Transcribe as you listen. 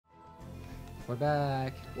We're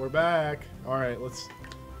back. We're back. All right, let's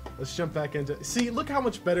jump back into. See, look how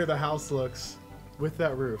much better the house looks with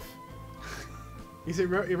that roof. You see, you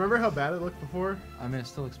remember how bad it looked before? I mean, it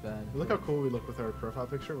still looks bad. Look how cool we look with our profile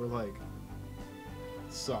picture. We're like,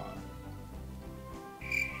 saw.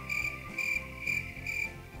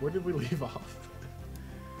 Where did we leave off?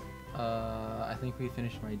 I think we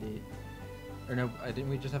finished my date. Or no, didn't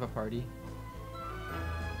we just have a party?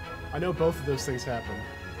 I know both of those things happened.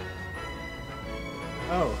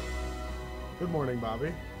 Oh. Good morning,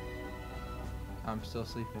 Bobby. I'm still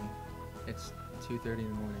sleeping. It's 2:30 in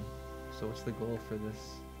the morning. So what's the goal for this?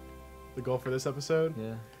 The goal for this episode?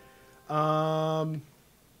 Yeah.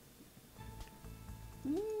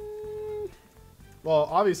 Well,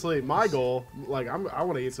 obviously, my goal, like, I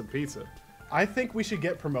want to eat some pizza. I think we should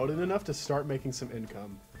get promoted enough to start making some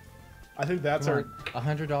income. I think that's our...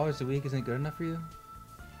 $100 a week isn't good enough for you?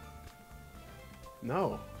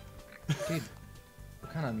 No. Dude,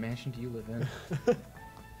 what kind of mansion do you live in?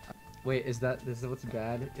 Wait, is that what's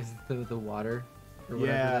bad? Is the water? Or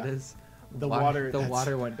whatever that is? The water... The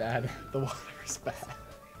water went bad. The water is bad.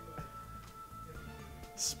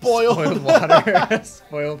 Spoiled water.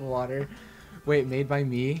 Spoiled water. Wait, made by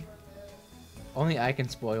me? Only I can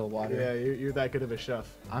spoil water. Yeah, you're that good of a chef.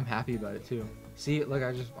 I'm happy about it too. See, look,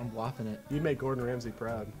 I'm waffing it. You'd make Gordon Ramsay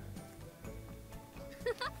proud.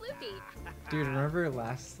 Dude, remember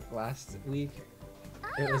last week?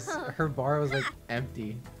 It was her bar was like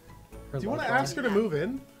empty. Do you want to ask her to move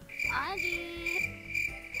in?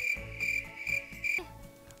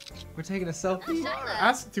 We're taking a selfie. Do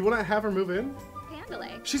you want to have her move in?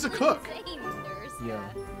 She's a cook.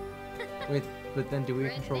 Yeah. Wait, but then do we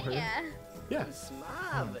control her? Yeah.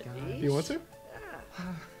 Oh my God. Do you want to?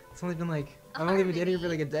 It's only been like, I've only been dating her for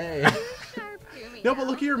like a day. No, but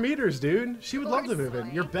look at your meters, dude. She would love to move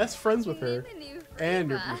in. You're best friends with her, and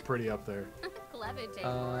you're pretty up there.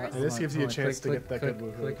 And this gives you a chance to get that good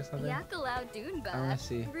move in. I want to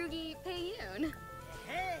see.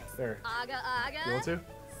 There. You want to?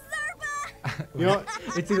 You know,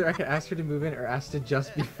 it's either I can ask her to move in or ask to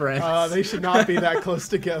just be friends. They should not be that close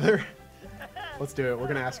together. Let's do it. We're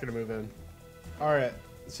gonna ask her to move in. All right.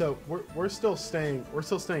 So we're still staying. We're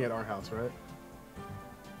still staying at our house, right?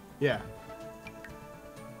 Yeah.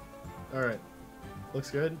 All right. Looks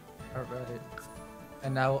good. Alright.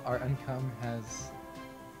 And now our income has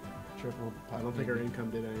tripled. I don't think our income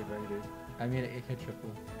did anything, dude. I mean, it could triple.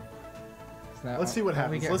 Now, let's see what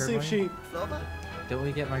happens. Let's see if she... Did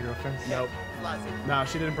we get my girlfriend? Nope. No,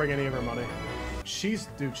 she didn't bring any of her money. She's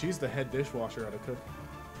the head dishwasher at a cook.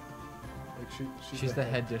 Like she's the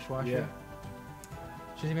head dishwasher? Yeah.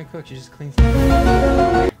 She doesn't even cook, she just cleans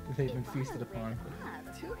they've been feasted upon.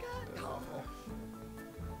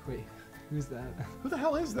 Wait, who's that? Who the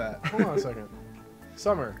hell is that? Hold on a second.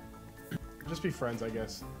 Summer. Just be friends, I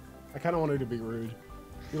guess. I kind of want her to be rude.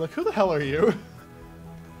 You're like, who the hell are you?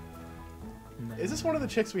 No. Is this one of the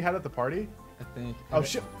chicks we had at the party? I think. Oh,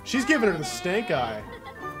 she's giving her the stank eye.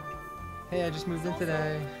 Hey, I just moved in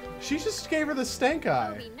today. She just gave her the stank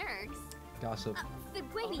eye. Gossip.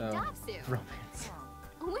 Romance.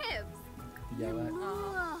 Yell at.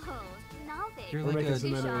 You're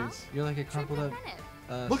like a crumpled up.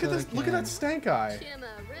 Look at this! Look at that stank eye.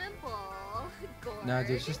 Nah,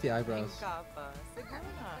 dude, it's just the eyebrows.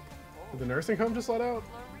 Did the nursing home just let out?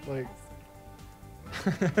 Like.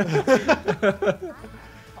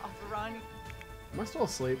 Am I still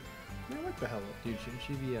asleep? I mean, what the hell? Dude, shouldn't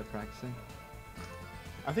she be practicing?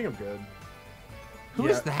 I think I'm good. Who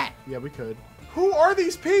is that? Yeah, we could. Who are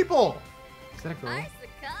these people? Is that a girl? Yeah,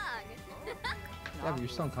 but you're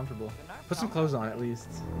still uncomfortable. Put some clothes on at least.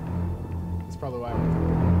 That's probably why.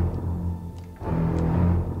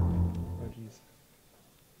 Oh jeez.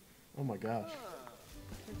 Oh my gosh.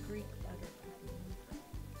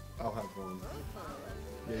 I'll have one.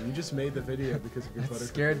 Yeah, you just made the video because of your butter. That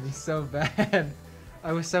scared me so bad.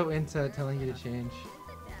 I was so into telling you to change.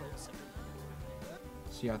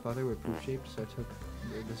 See, I thought they were poop shaped, so I took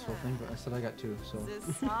this whole thing, but I said I got two, so.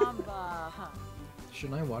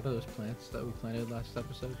 Shouldn't I water those plants that we planted last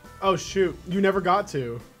episode? Oh shoot, you never got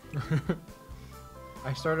to.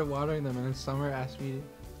 I started watering them, and then Summer asked me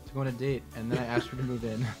to go on a date, and then I asked her to move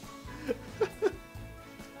in.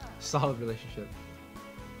 Solid relationship.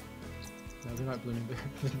 No, they're not blooming.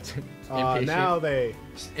 They're now they...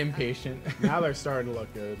 Just impatient. Now they're starting to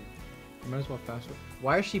look good. You might as well fast forward.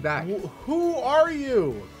 Why is she back? Who are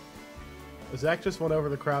you? Zach just went over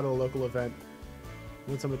the crowd at a local event.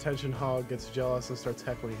 When some attention hog gets jealous and starts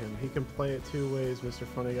heckling him, he can play it two ways, Mr.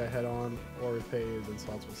 Funny Guy head on, or repay his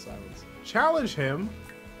insults with silence. Challenge him!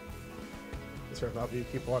 It's right, Bobby, you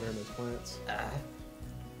keep watering those plants.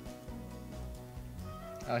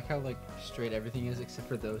 I like how like straight everything is except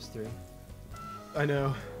for those three. I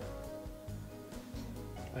know.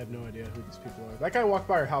 I have no idea who these people are. That guy walked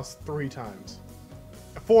by our house 3 times.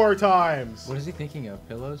 4 times! What is he thinking of?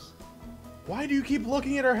 Pillows? Why do you keep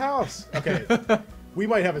looking at our house? Okay, we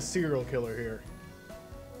might have a serial killer here.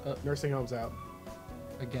 Nursing home's out.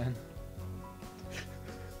 Again.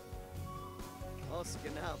 Oh,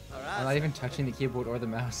 genau. I'm not even touching the keyboard or the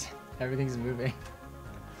mouse. Everything's moving.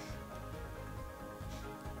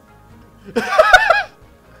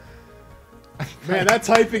 Man, that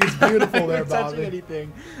typing is beautiful there, I'm not touching Bobby.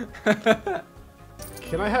 anything.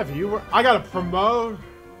 Can I have you? I gotta promote.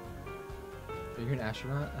 Are you an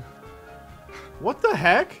astronaut? What the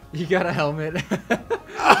heck? You got a helmet.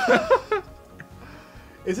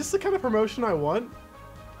 Is this the kind of promotion I want?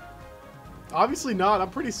 Obviously not.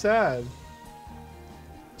 I'm pretty sad.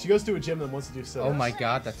 She goes to a gym and wants to do so. Oh my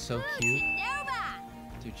god, that's so cute.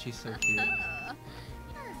 Dude, she's so cute.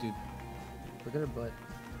 Dude, look at her butt.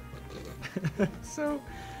 So,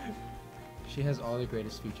 she has all the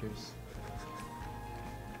greatest features.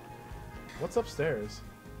 What's upstairs?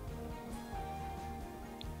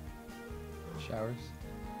 Showers.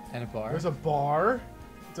 And a bar. There's a bar?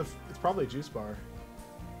 It's probably a juice bar.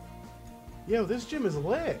 Yo, this gym is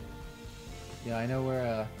lit. Yeah, I know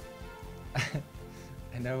where,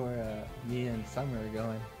 I know where, me and Summer are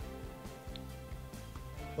going.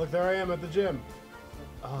 Look, there I am at the gym.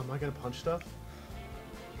 Oh, am I gonna punch stuff?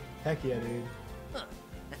 Heck yeah, dude.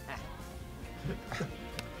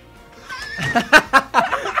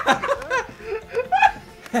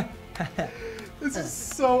 This is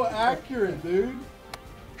so accurate, dude.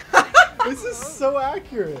 This is so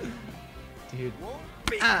accurate. Dude.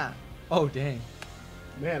 Ah! Oh, dang.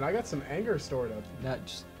 Man, I got some anger stored up. Not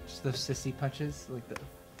just those sissy punches, like the...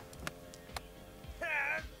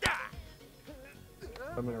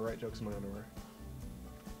 I'm gonna write jokes in my underwear.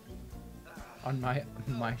 On my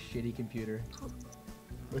shitty computer.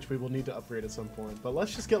 Which we will need to upgrade at some point. But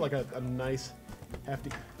let's just get like a nice,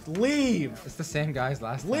 hefty... Leave! It's the same guy as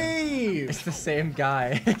last time. Leave! It's the same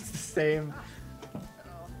guy. It's the same...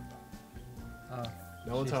 Oh,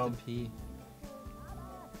 No one's she has to home. pee.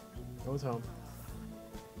 No one's home.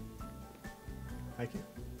 Thank you.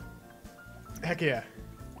 Heck yeah.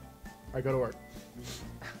 Alright, go to work.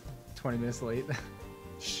 20 minutes late.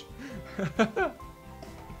 Shh.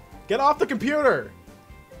 Get off the computer!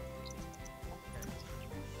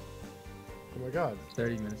 Oh my god.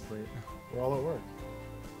 30 minutes late. We're all at work.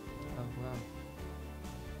 Oh, wow.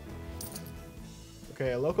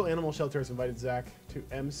 Okay, a local animal shelter has invited Zach to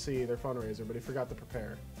MC their fundraiser, but he forgot to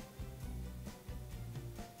prepare.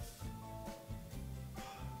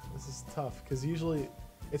 This is tough, because usually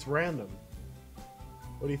it's random.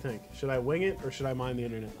 What do you think? Should I wing it, or should I mine the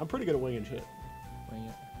internet? I'm pretty good at winging shit. Wing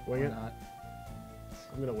it. Wing Why it? not?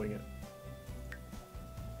 I'm gonna wing it.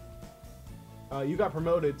 You got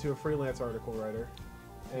promoted to a freelance article writer,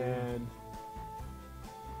 and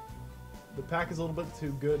the pack is a little bit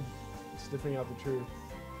too good, sniffing out the truth.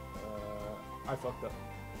 I fucked up.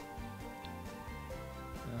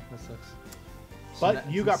 Yeah, that sucks. But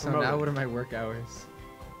you got So promoted. now what are my work hours?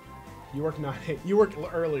 You work 9. You work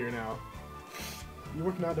earlier now. You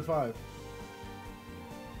work 9 to 5.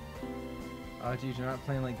 Oh, geez, you're not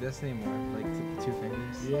playing like this anymore. Like the 2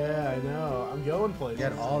 fingers. Yeah, I know. I'm going places. You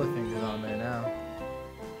got all the fingers on there now.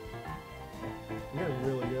 You're getting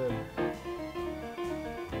really good.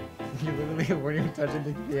 You literally weren't even touching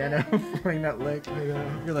the piano playing that lick. I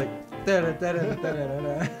know. You're like da da da da da da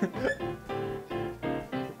da.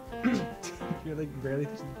 You're like barely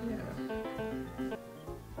touching the piano.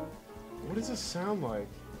 What does this sound like?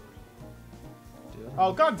 Dude.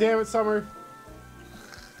 Oh, god damn it, Summer!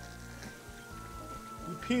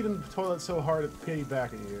 You peed in the toilet so hard it peed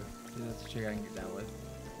back at you. Dude, that's a chick I can get down with.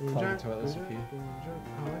 Call the toilet with pee.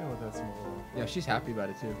 Oh, I know what that's about. Yeah, she's happy about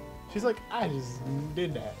it too. She's like, I just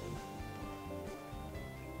did that.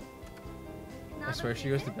 I swear she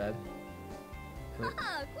goes to bed. Wait,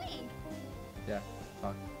 Ah, quick. yeah,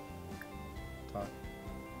 talk. Talk.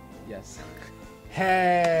 Yes.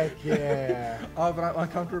 Heck yeah! Oh, but I'm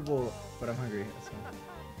uncomfortable. But I'm hungry. That's fine.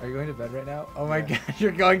 Are you going to bed right now? Oh my god,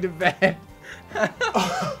 you're going to bed.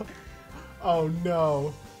 Oh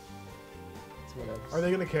no. It's whatever. Are they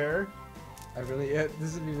gonna care? Yeah,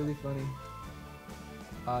 this would be really funny.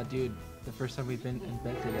 Dude, the first time we've been in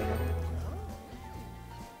bed together.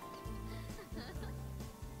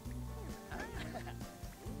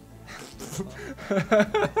 We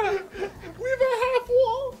have a half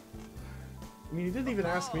wall! I mean, you didn't even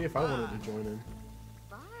ask me if I wanted to join in.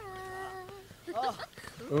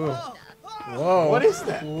 Ooh. Whoa. What is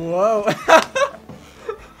that? Whoa.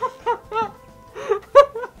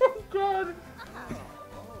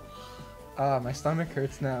 My stomach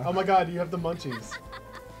hurts now. Oh my god, you have the munchies.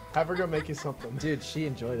 Have her go make you something. Dude, she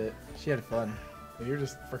enjoyed it. She had fun. And you're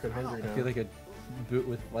just freaking hungry now. I feel like a boot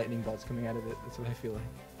with lightning bolts coming out of it. That's what I feel like.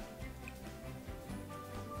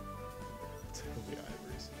 Toby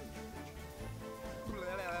Ivories.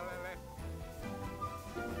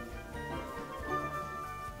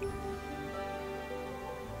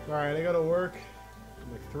 Alright, I gotta work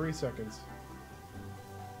in like 3 seconds.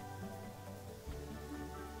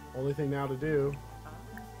 Only thing now to do.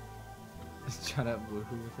 Just trying to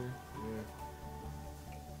woohoo with her. Yeah.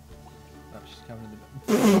 Oh, she's coming to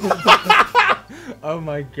the. Oh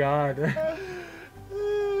my god. Dude,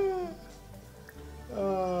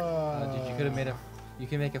 you could have made a. You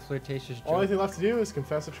can make a flirtatious joke. Only thing left to do is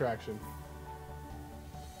confess attraction.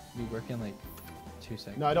 We work in like 2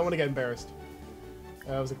 seconds. No, I don't want to get embarrassed.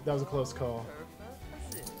 That was a close call.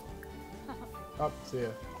 Oh, see ya.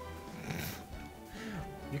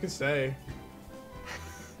 You can stay.